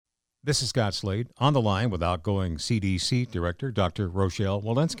This is Scott Slade on the line with outgoing CDC Director Dr. Rochelle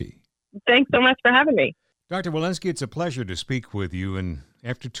Walensky. Thanks so much for having me. Dr. Walensky, it's a pleasure to speak with you. And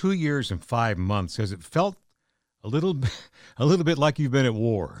after 2 years and 5 months, has it felt a little bit like you've been at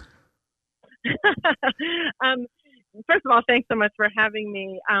war? First of all, thanks so much for having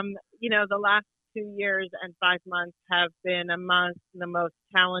me. The last 2 years and 5 months have been among the most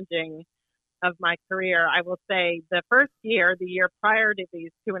challenging of my career. I will say the first year, the year prior to these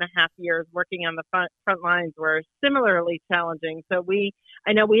 2.5 years working on the front lines, were similarly challenging. So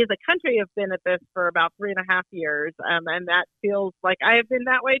I know we as a country have been at this for about 3.5 years, and that feels like I have been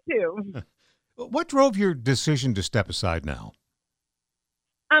that way too. What drove your decision to step aside now?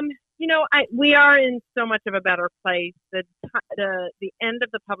 We are in so much of a better place. The end of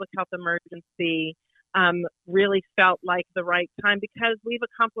the public health emergency really felt like the right time because we've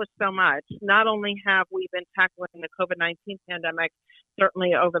accomplished so much. Not only have we been tackling the COVID-19 pandemic,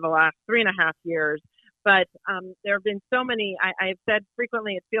 certainly over the last 3.5 years, but there have been so many, I've said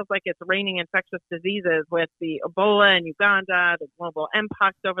frequently, it feels like it's raining infectious diseases with the Ebola in Uganda, the global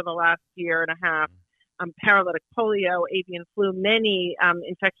Mpox over the last year and a half, paralytic polio, avian flu, many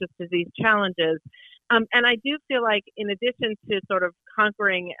infectious disease challenges. And I do feel like in addition to sort of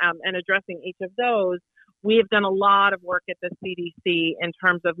conquering and addressing each of those, we have done a lot of work at the CDC in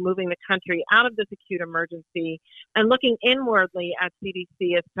terms of moving the country out of this acute emergency and looking inwardly at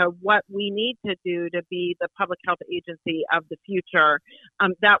CDC as to what we need to do to be the public health agency of the future.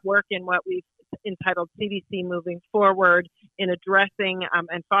 That work in what we've entitled CDC Moving Forward in addressing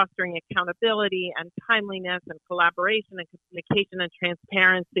and fostering accountability and timeliness and collaboration and communication and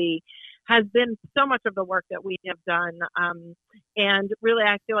transparency has been so much of the work that we have done. And really,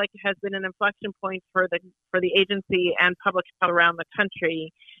 I feel like it has been an inflection point for the agency and public health around the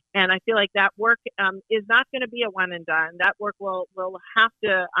country. And I feel like that work is not going to be a one and done. That work will have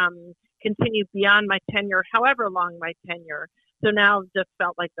to continue beyond my tenure, however long my tenure. So now just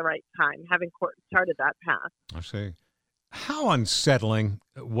felt like the right time, having started that path. I see. How unsettling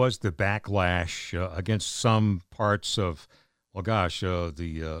was the backlash against some parts of,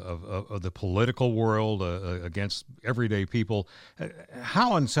 the political world, against everyday people?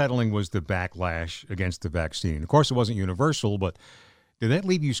 How unsettling was the backlash against the vaccine? Of course, it wasn't universal, but did that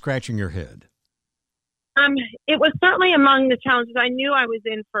leave you scratching your head? It was certainly among the challenges. I knew I was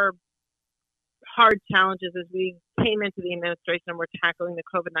in for hard challenges as we came into the administration and we're tackling the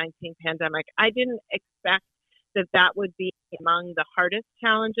COVID-19 pandemic. I didn't expect that would be among the hardest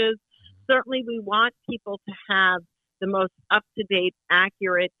challenges. Certainly, we want people to have the most up-to-date,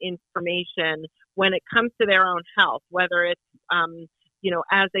 accurate information when it comes to their own health, whether it's,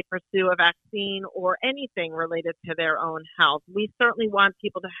 as they pursue a vaccine or anything related to their own health. We certainly want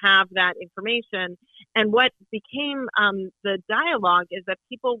people to have that information. And what became the dialogue is that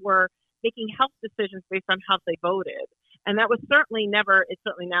people were making health decisions based on how they voted. And that was certainly never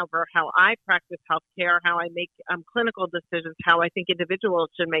how I practice healthcare, how I make clinical decisions, how I think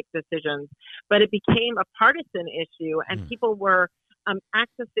individuals should make decisions. But it became a partisan issue, and people were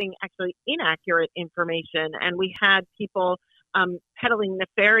accessing actually inaccurate information. And we had people peddling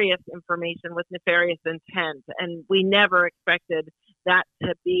nefarious information with nefarious intent. And we never expected that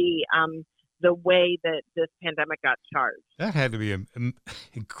to be the way that this pandemic got charged. That had to be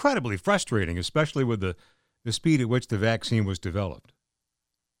incredibly frustrating, especially with the speed at which the vaccine was developed.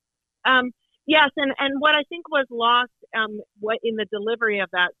 Yes, and what I think was lost in the delivery of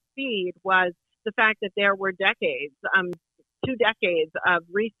that speed was the fact that there were 2 decades of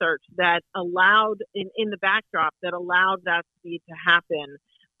research that allowed, in the backdrop, that allowed that speed to happen.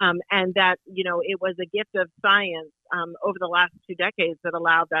 And that, it was a gift of science over the last 2 decades that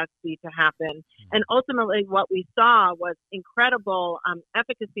allowed that speed to happen. And ultimately, what we saw was incredible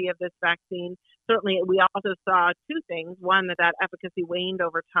efficacy of this vaccine. Certainly, we also saw 2 things. One, that efficacy waned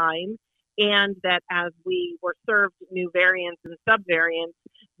over time, and that as we were served new variants and subvariants,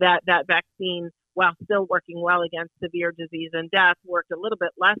 that vaccine, while still working well against severe disease and death, worked a little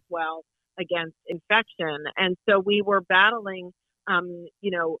bit less well against infection. And so we were battling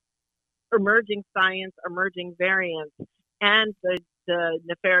emerging science, emerging variants, and the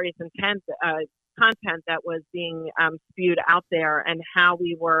nefarious content that was being spewed out there, and how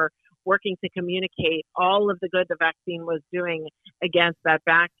we were working to communicate all of the good the vaccine was doing against that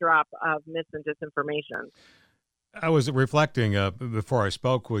backdrop of mis and disinformation. I was reflecting before I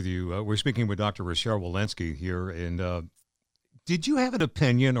spoke with you. We're speaking with Dr. Rochelle Walensky here, and did you have an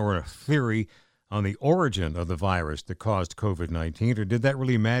opinion or a theory on the origin of the virus that caused COVID-19, or did that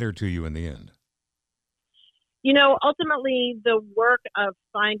really matter to you in the end? Ultimately, the work of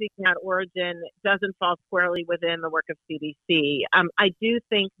finding that origin doesn't fall squarely within the work of CDC. I do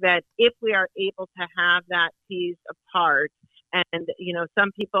think that if we are able to have that teased apart, and,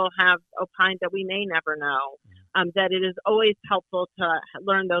 some people have opined that we may never know, that it is always helpful to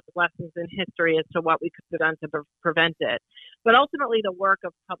learn those lessons in history as to what we could have done to prevent it. But ultimately, the work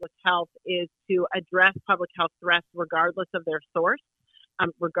of public health is to address public health threats regardless of their source.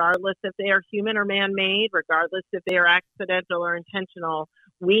 Regardless if they are human or man-made, regardless if they are accidental or intentional,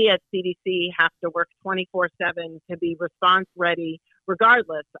 we at CDC have to work 24/7 to be response ready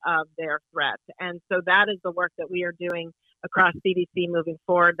regardless of their threats. And so that is the work that we are doing across CDC moving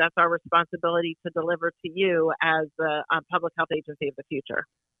forward. That's our responsibility to deliver to you as the public health agency of the future.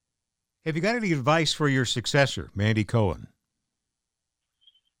 Have you got any advice for your successor, Mandy Cohen?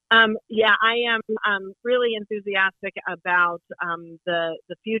 I am really enthusiastic about the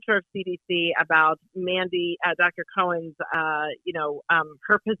future of CDC, about Mandy, Dr. Cohen's,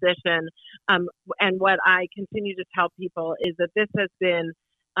 her position. And what I continue to tell people is that this has been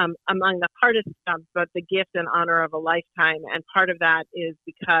among the hardest jobs, but the gift and honor of a lifetime. And part of that is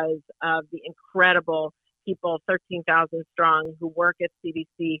because of the incredible people, 13,000 strong, who work at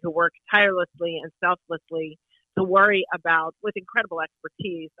CDC, who work tirelessly and selflessly to worry about, with incredible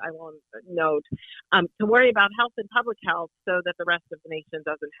expertise, I will note, to worry about health and public health so that the rest of the nation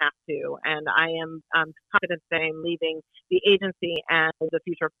doesn't have to. And I am confident that I'm leaving the agency and the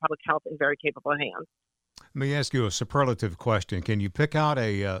future of public health in very capable hands. Let me ask you a superlative question. Can you pick out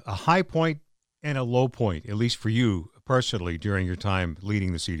a high point and a low point, at least for you personally, during your time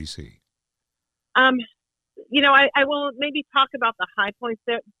leading the CDC? I will maybe talk about the high points.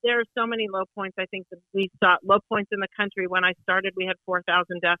 There are so many low points. I think that we saw low points in the country. When I started, we had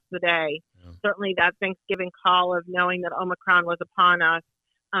 4,000 deaths a day. Yeah. Certainly that Thanksgiving call of knowing that Omicron was upon us,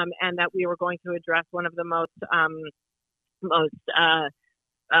 and that we were going to address one of the most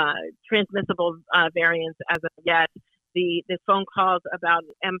transmissible variants as of yet. The phone calls about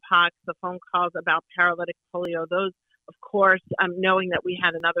Mpox, the phone calls about paralytic polio, those, of course, knowing that we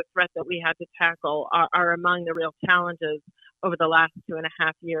had another threat that we had to tackle are among the real challenges over the last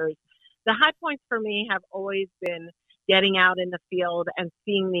 2.5 years. The high points for me have always been getting out in the field and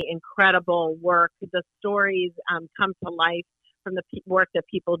seeing the incredible work, the stories come to life from the work that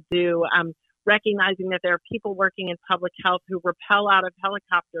people do, recognizing that there are people working in public health who rappel out of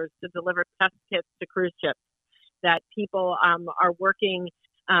helicopters to deliver test kits to cruise ships, that people are working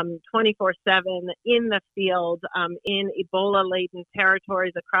 24/7 in the field, in Ebola-laden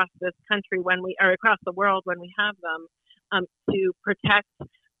territories across this country across the world when we have them, to protect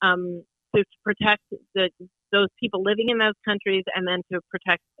those people living in those countries, and then to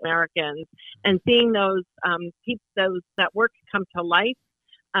protect Americans. And seeing those that work come to life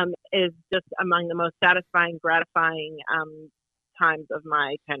is just among the most satisfying, gratifying times of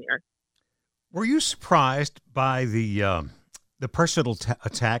my tenure. Were you surprised by the personal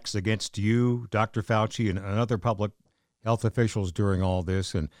attacks against you, Dr. Fauci, and other public health officials during all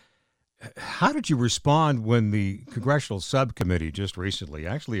this? And how did you respond when the congressional subcommittee just recently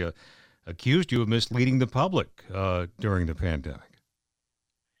actually accused you of misleading the public during the pandemic?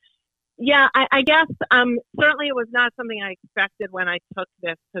 Yeah, I guess certainly it was not something I expected when I took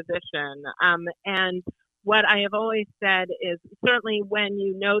this position. And what I have always said is certainly when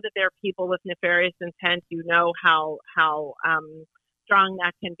you know that there are people with nefarious intent, you know how strong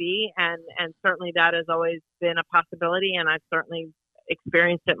that can be. And certainly that has always been a possibility. And I've certainly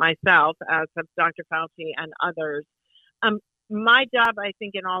experienced it myself, as have Dr. Fauci and others. My job, I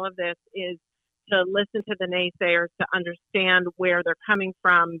think, in all of this is to listen to the naysayers, to understand where they're coming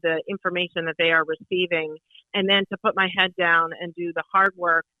from, the information that they are receiving, and then to put my head down and do the hard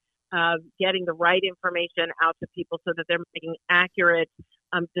work of getting the right information out to people so that they're making accurate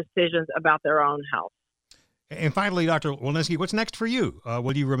decisions about their own health. And finally, Dr. Walensky, what's next for you?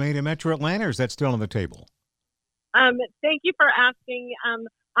 Will you remain in Metro Atlanta, or is that still on the table? Thank you for asking.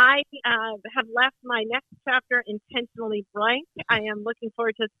 I have left my next chapter intentionally blank. I am looking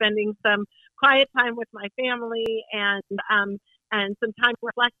forward to spending some quiet time with my family and some time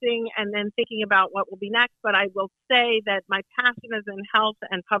reflecting and then thinking about what will be next. But I will say that my passion is in health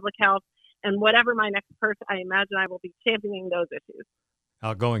and public health, and whatever my next person, I imagine I will be championing those issues.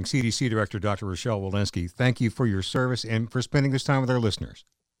 Outgoing CDC Director Dr. Rochelle Walensky, thank you for your service and for spending this time with our listeners.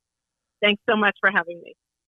 Thanks so much for having me.